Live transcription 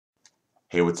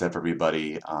Hey, what's up,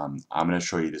 everybody? I'm going to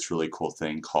show you this really cool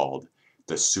thing called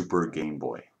the Super Game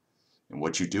Boy. And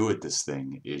what you do with this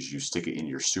thing is you stick it in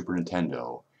your Super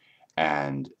Nintendo,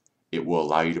 and it will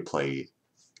allow you to play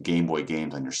Game Boy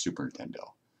games on your Super Nintendo.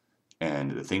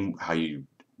 And the thing, how you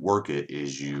work it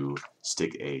is you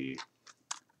stick a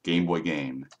Game Boy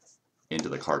game into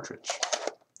the cartridge,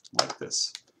 like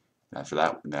this. And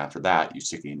after that, you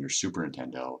stick it in your Super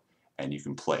Nintendo, and you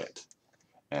can play it.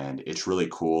 And it's really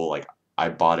cool. Like, I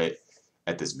bought it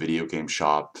at this video game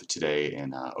shop today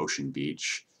in Ocean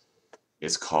Beach.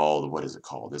 It's called, what is it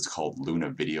called? It's called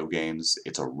Luna Video Games.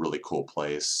 It's a really cool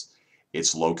place.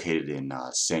 It's located in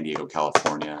San Diego,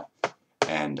 California.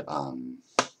 And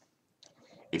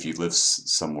if you live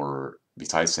somewhere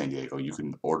besides San Diego, you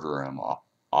can order them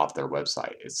off their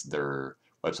website. Their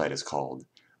website is called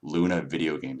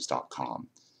lunavideogames.com.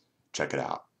 Check it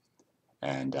out.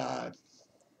 And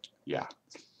yeah,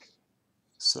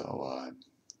 so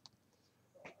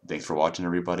thanks for watching,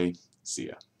 everybody. See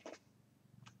ya.